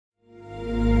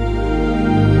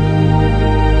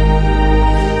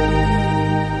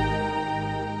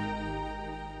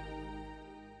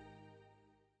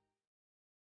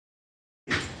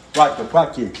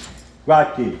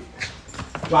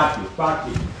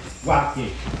Watch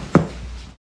it.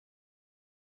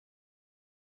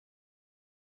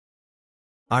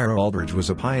 Ira Aldridge was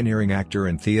a pioneering actor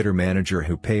and theater manager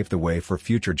who paved the way for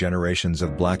future generations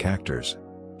of black actors.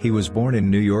 He was born in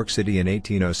New York City in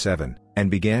 1807, and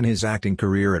began his acting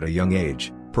career at a young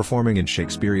age, performing in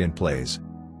Shakespearean plays.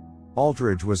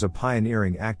 Aldridge was a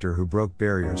pioneering actor who broke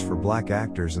barriers for black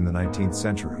actors in the 19th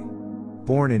century.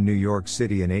 Born in New York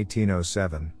City in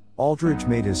 1807, Aldridge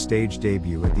made his stage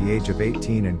debut at the age of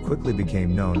 18 and quickly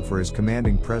became known for his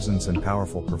commanding presence and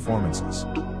powerful performances.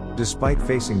 Despite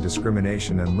facing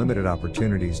discrimination and limited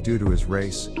opportunities due to his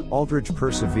race, Aldridge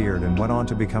persevered and went on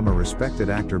to become a respected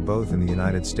actor both in the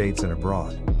United States and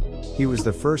abroad. He was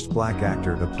the first black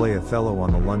actor to play Othello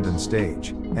on the London stage,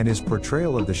 and his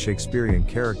portrayal of the Shakespearean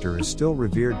character is still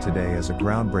revered today as a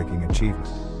groundbreaking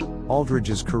achievement.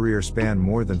 Aldridge's career spanned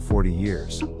more than 40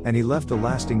 years, and he left a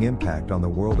lasting impact on the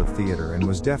world of theater and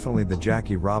was definitely the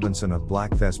Jackie Robinson of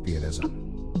black thespianism.